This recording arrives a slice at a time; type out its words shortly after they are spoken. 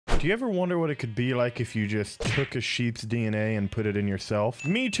Do you ever wonder what it could be like if you just took a sheep's DNA and put it in yourself?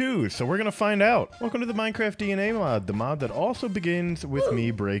 Me too, so we're gonna find out. Welcome to the Minecraft DNA mod, the mod that also begins with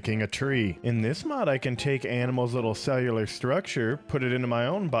me breaking a tree. In this mod, I can take animals' little cellular structure, put it into my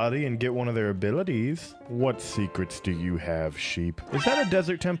own body, and get one of their abilities. What secrets do you have, sheep? Is that a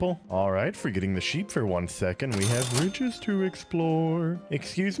desert temple? Alright, forgetting the sheep for 1 second, we have riches to explore.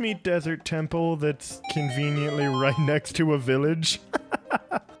 Excuse me, desert temple that's conveniently right next to a village.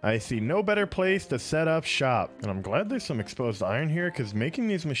 I see no better place to set up shop. And I'm glad there's some exposed iron here, because making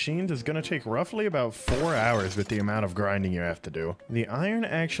these machines is going to take roughly about 4 hours with the amount of grinding you have to do. The iron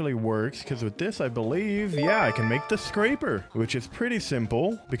actually works, because with this, I believe, yeah, I can make the scraper, which is pretty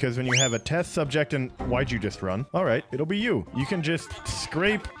simple, because when you have a test subject and... Why'd you just run? All right, it'll be you. You can just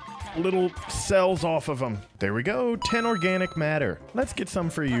scrape little cells off of them. There we go, 10 organic matter. Let's get some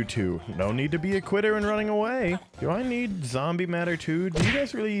for you too. No need to be a quitter and running away. Do I need zombie matter too? Do you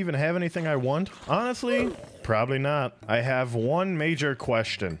guys really even have anything I want? Honestly, probably not. I have one major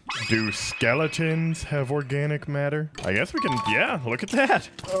question. Do skeletons have organic matter? I guess we can, yeah, look at that.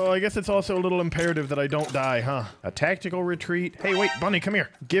 Oh, I guess it's also a little imperative that I don't die, huh? A tactical retreat. Hey, wait, bunny, come here.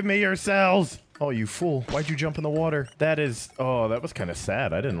 Give me your cells. Oh, you fool. Why'd you jump in the water? That is... Oh, that was kind of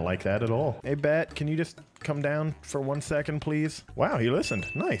sad. I didn't like that at all. Hey, Bat, can you just come down for 1 second, please? Wow, he listened.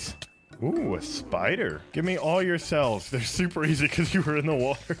 Nice. Ooh, a spider. Give me all your cells. They're super easy because you were in the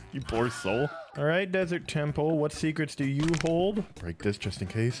water. You poor soul. All right, Desert Temple, what secrets do you hold? Break this just in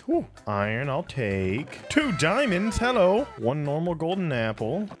case. Ooh, iron, I'll take. 2 diamonds, hello. 1 normal golden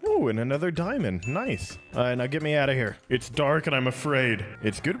apple. Ooh, and another diamond, nice. All right, now get me out of here. It's dark and I'm afraid.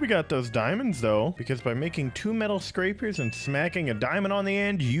 It's good we got those diamonds though, because by making 2 metal scrapers and smacking a diamond on the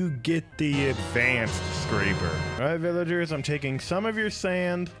end, you get the advanced scraper. All right, villagers, I'm taking some of your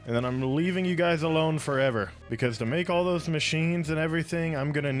sand and then I'm leaving you guys alone forever, because to make all those machines and everything,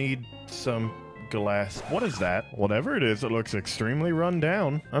 I'm gonna need some glass. What is that? Whatever it is, it looks extremely run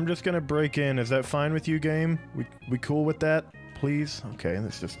down. I'm just gonna break in. Is that fine with you, game? We cool with that? Please? Okay,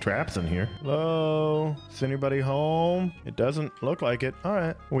 there's just traps in here. Hello? Is anybody home? It doesn't look like it. All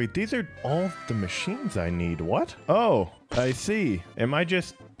right. Wait, these are all the machines I need. What? Oh, I see. Am I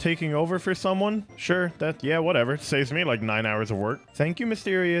just taking over for someone? Sure, yeah, whatever. It saves me like 9 hours of work. Thank you,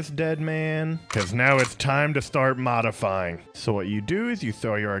 mysterious dead man. Because now it's time to start modifying. So what you do is you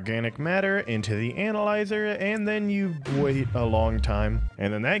throw your organic matter into the analyzer and then you wait a long time.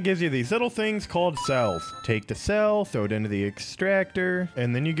 And then that gives you these little things called cells. Take the cell, throw it into the extractor,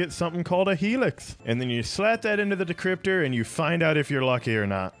 and then you get something called a helix. And then you slap that into the decryptor and you find out if you're lucky or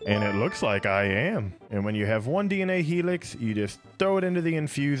not. And it looks like I am. And when you have 1 DNA helix, you just throw it into the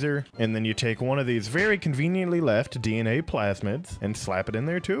infuser, and then you take one of these very conveniently left DNA plasmids and slap it in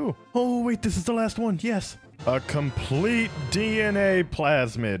there too. Oh, wait, this is the last one. Yes. A complete DNA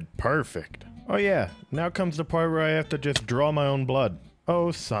plasmid. Perfect. Oh yeah, now comes the part where I have to just draw my own blood.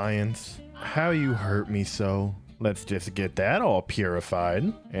 Oh, science. How you hurt me so. Let's just get that all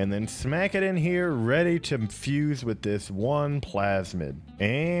purified and then smack it in here ready to fuse with this 1 plasmid.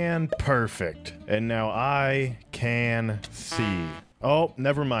 And perfect. And now I can see. Oh,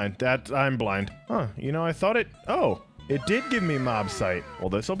 never mind. I'm blind. Huh, you know, I thought it... Oh, it did give me mob sight. Well,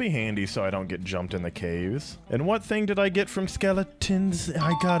 this will be handy so I don't get jumped in the caves. And what thing did I get from skeletons?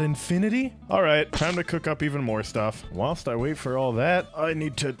 I got infinity? All right, time to cook up even more stuff. Whilst I wait for all that, I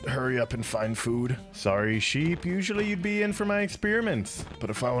need to hurry up and find food. Sorry, sheep. Usually you'd be in for my experiments. But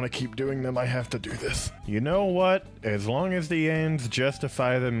if I want to keep doing them, I have to do this. You know what? As long as the ends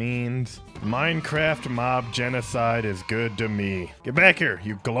justify the means, Minecraft mob genocide is good to me. Get back here,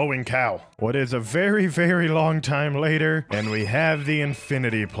 you glowing cow. What is a very, very long time later, and we have the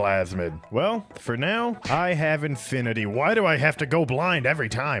infinity plasmid. Well, for now, I have infinity. Why do I have to go blind every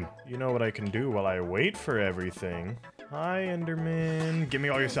time? You know what I can do while I wait for everything? Hi, Enderman. Give me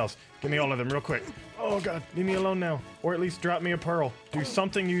all your cells. Give me all of them real quick. Oh, God. Leave me alone now. Or at least drop me a pearl. Do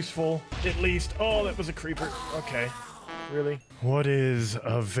something useful. At least. Oh, that was a creeper. Okay. Really? What is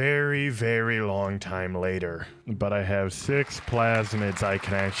a very, very long time later? But I have 6 plasmids I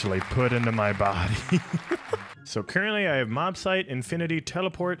can actually put into my body. So currently I have mob sight, infinity,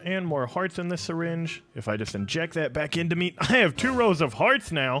 teleport, and more hearts in this syringe. If I just inject that back into me, I have 2 rows of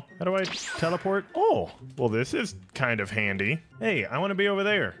hearts now. How do I teleport? Oh, well, this is kind of handy. Hey, I want to be over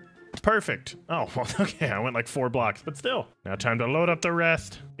there. Perfect. Oh, well, okay, I went like 4 blocks, but still. Now time to load up the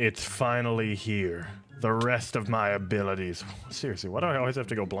rest. It's finally here. The rest of my abilities. Seriously, why do I always have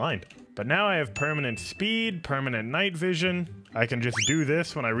to go blind? But now I have permanent speed, permanent night vision. I can just do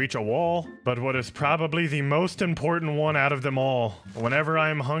this when I reach a wall. But what is probably the most important one out of them all, whenever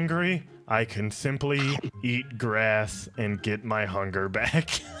I'm hungry, I can simply eat grass and get my hunger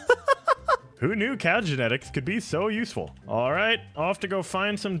back. Who knew cow genetics could be so useful? All right, off to go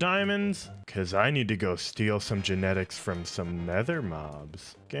find some diamonds, because I need to go steal some genetics from some nether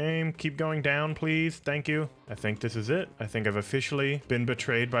mobs. Game, keep going down, please. Thank you. I think this is it. I think I've officially been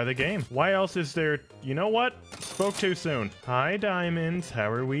betrayed by the game. Why else is there... You know what? Spoke too soon. Hi, diamonds.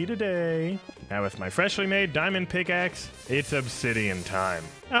 How are we today? Now with my freshly made diamond pickaxe, it's obsidian time.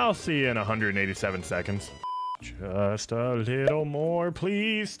 I'll see you in 187 seconds. Just a little more,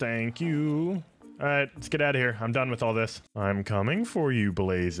 please. Thank you. All right, let's get out of here. I'm done with all this. I'm coming for you,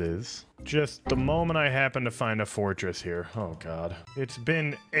 Blazes. Just the moment I happen to find a fortress here. Oh, God. It's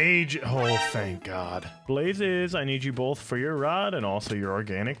been ages. Oh, thank God. Blazes, I need you both for your rod and also your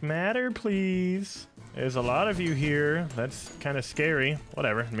organic matter, please. There's a lot of you here. That's kind of scary.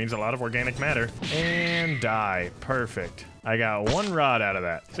 Whatever. It means a lot of organic matter. And die. Perfect. I got one rod out of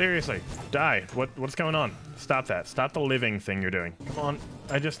that. Seriously. Die. What's going on? Stop that. Stop the living thing you're doing. Come on.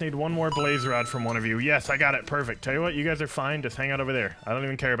 I just need one more blaze rod from one of you. Yes, I got it. Perfect. Tell you what, you guys are fine. Just hang out over there. I don't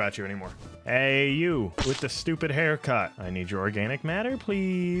even care about you anymore. Hey, you with the stupid haircut. I need your organic matter,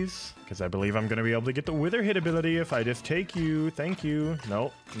 please. Because I believe I'm going to be able to get the wither hit ability if I just take you. Thank you.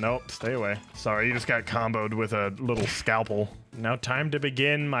 Nope. Nope. Stay away. Sorry, you just got comboed with a little scalpel. Now time to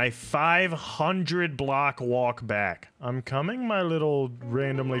begin my 500 block walk back. I'm coming, my little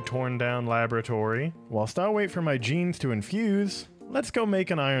randomly torn down laboratory. Whilst I wait for my genes to infuse, let's go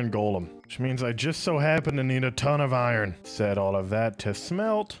make an iron golem, which means I just so happen to need a ton of iron. Set all of that to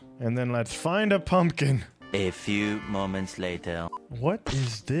smelt, and then let's find a pumpkin. A few moments later. What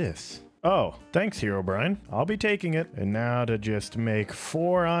is this? Oh, thanks, Herobrine. I'll be taking it. And now to just make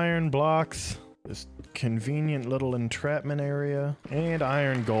 4 iron blocks. This convenient little entrapment area. And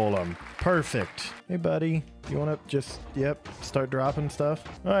iron golem. Perfect. Hey, buddy. You want to just, start dropping stuff?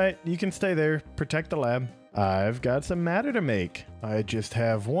 All right, you can stay there. Protect the lab. I've got some matter to make. I just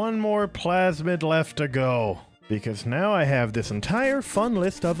have one more plasmid left to go. Because now I have this entire fun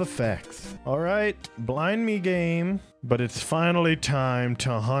list of effects. All right, blind me game. But it's finally time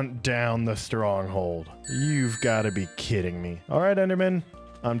to hunt down the stronghold. You've got to be kidding me. All right, Enderman.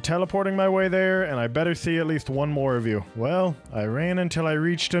 I'm teleporting my way there, and I better see at least one more of you. Well, I ran until I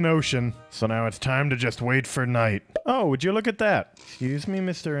reached an ocean, so now it's time to just wait for night. Oh, would you look at that? Excuse me,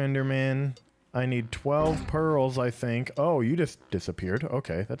 Mr. Enderman. I need 12 pearls, I think. Oh, you just disappeared.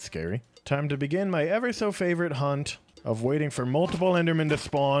 Okay, that's scary. Time to begin my ever-so-favorite hunt of waiting for multiple Endermen to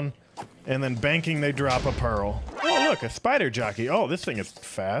spawn, and then banking they drop a pearl. Oh, look, a spider jockey. Oh, this thing is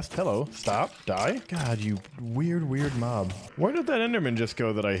fast. Hello. Stop. Die. God, you weird, weird mob. Where did that Enderman just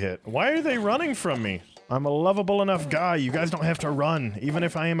go that I hit? Why are they running from me? I'm a lovable enough guy. You guys don't have to run, even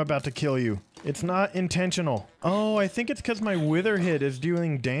if I am about to kill you. It's not intentional. Oh, I think it's because my wither hit is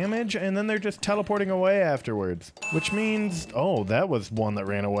doing damage, and then they're just teleporting away afterwards. Which means... Oh, that was one that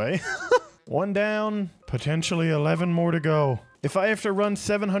ran away. One down, potentially 11 more to go. If I have to run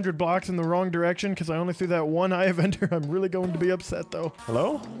 700 blocks in the wrong direction because I only threw that one Eye of Ender, I'm really going to be upset though.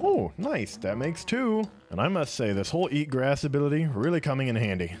 Hello? Oh, nice. That makes 2. And I must say, this whole eat grass ability really coming in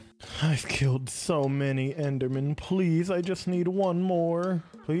handy. I've killed so many Endermen. Please, I just need one more.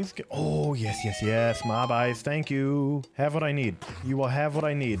 Please get... Oh, yes. Mob eyes, thank you. Have what I need. You will have what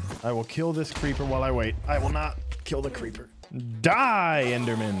I need. I will kill this creeper while I wait. I will not kill the creeper. Die,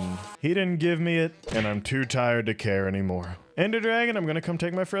 Enderman. He didn't give me it, and I'm too tired to care anymore. Ender Dragon, I'm gonna come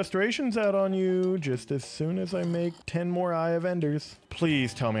take my frustrations out on you just as soon as I make 10 more Eye of Enders.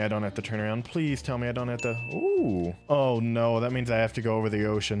 Please tell me I don't have to turn around. Please tell me I don't have to... Ooh. Oh no, that means I have to go over the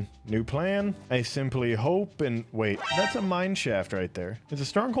ocean. New plan? I simply hope and... Wait, that's a mine shaft right there. Is the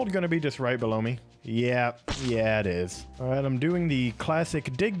stronghold gonna be just right below me? Yeah, it is. All right, I'm doing the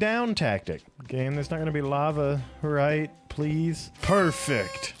classic dig down tactic. Game, there's not gonna be lava, right? Please.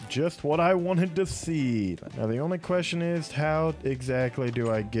 Perfect. Just what I wanted to see. Now the only question is, how exactly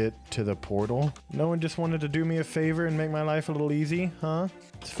do I get to the portal? No one just wanted to do me a favor and make my life a little easy, huh?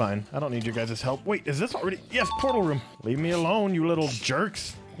 It's fine. I don't need you guys' help. Wait, is this already? Yes, portal room. Leave me alone, you little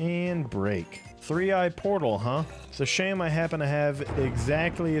jerks. And break. 3-eye portal, huh? It's a shame I happen to have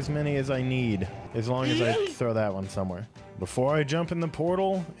exactly as many as I need, as long as I throw that one somewhere. Before I jump in the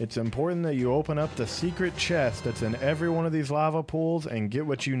portal, it's important that you open up the secret chest that's in every one of these lava pools and get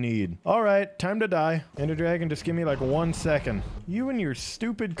what you need. All right, time to die. Ender Dragon, just give me like 1 second. You and your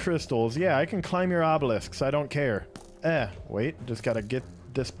stupid crystals. Yeah, I can climb your obelisks. I don't care. Wait, just gotta get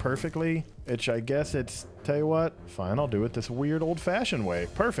this perfectly, which I guess it's... Tell you what, fine, I'll do it this weird old-fashioned way.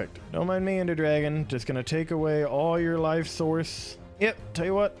 Perfect. Don't mind me, Ender Dragon. Just gonna take away all your life source. Yep, tell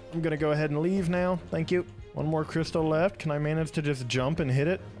you what, I'm gonna go ahead and leave now. Thank you. One more crystal left. Can I manage to just jump and hit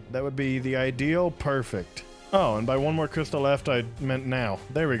it? That would be the ideal. Perfect. Oh, and by one more crystal left, I meant now.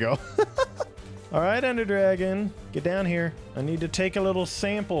 There we go. All right, Ender Dragon, get down here. I need to take a little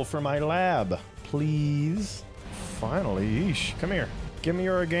sample for my lab, please. Finally, yeesh. Come here. Give me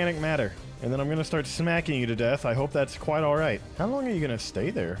your organic matter. And then I'm gonna start smacking you to death. I hope that's quite all right. How long are you gonna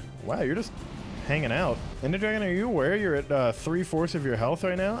stay there? Wow, you're just hanging out. Ender Dragon, are you aware you're at 3/4 of your health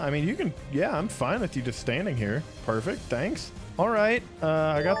right now? I mean, you can, yeah, I'm fine with you just standing here. Perfect, thanks. All right,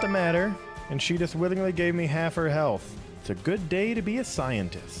 I got the matter, and she just willingly gave me half her health. It's a good day to be a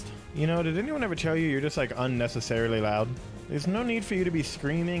scientist. You know, did anyone ever tell you you're just like unnecessarily loud? There's no need for you to be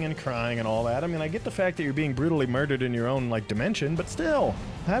screaming and crying and all that. I mean, I get the fact that you're being brutally murdered in your own, like, dimension, but still,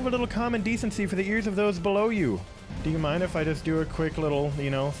 have a little common decency for the ears of those below you. Do you mind if I just do a quick little, you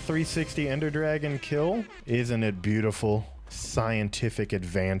know, 360 Ender Dragon kill? Isn't it beautiful? Scientific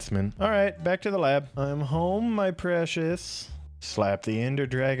advancement. All right, back to the lab. I'm home, my precious. Slap the Ender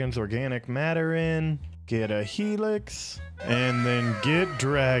Dragon's organic matter in, get a helix, and then get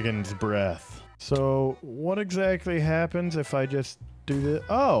Dragon's Breath. So, what exactly happens if I just do this?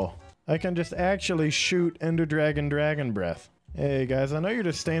 Oh, I can just actually shoot Ender Dragon Dragon Breath. Hey guys, I know you're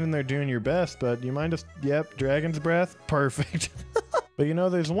just standing there doing your best, but you mind just, yep, Dragon's Breath? Perfect. But you know,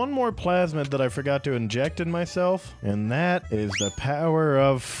 there's one more plasmid that I forgot to inject in myself, and that is the power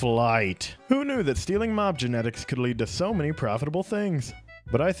of flight. Who knew that stealing mob genetics could lead to so many profitable things?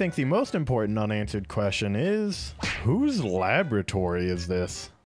 But I think the most important unanswered question is, whose laboratory is this?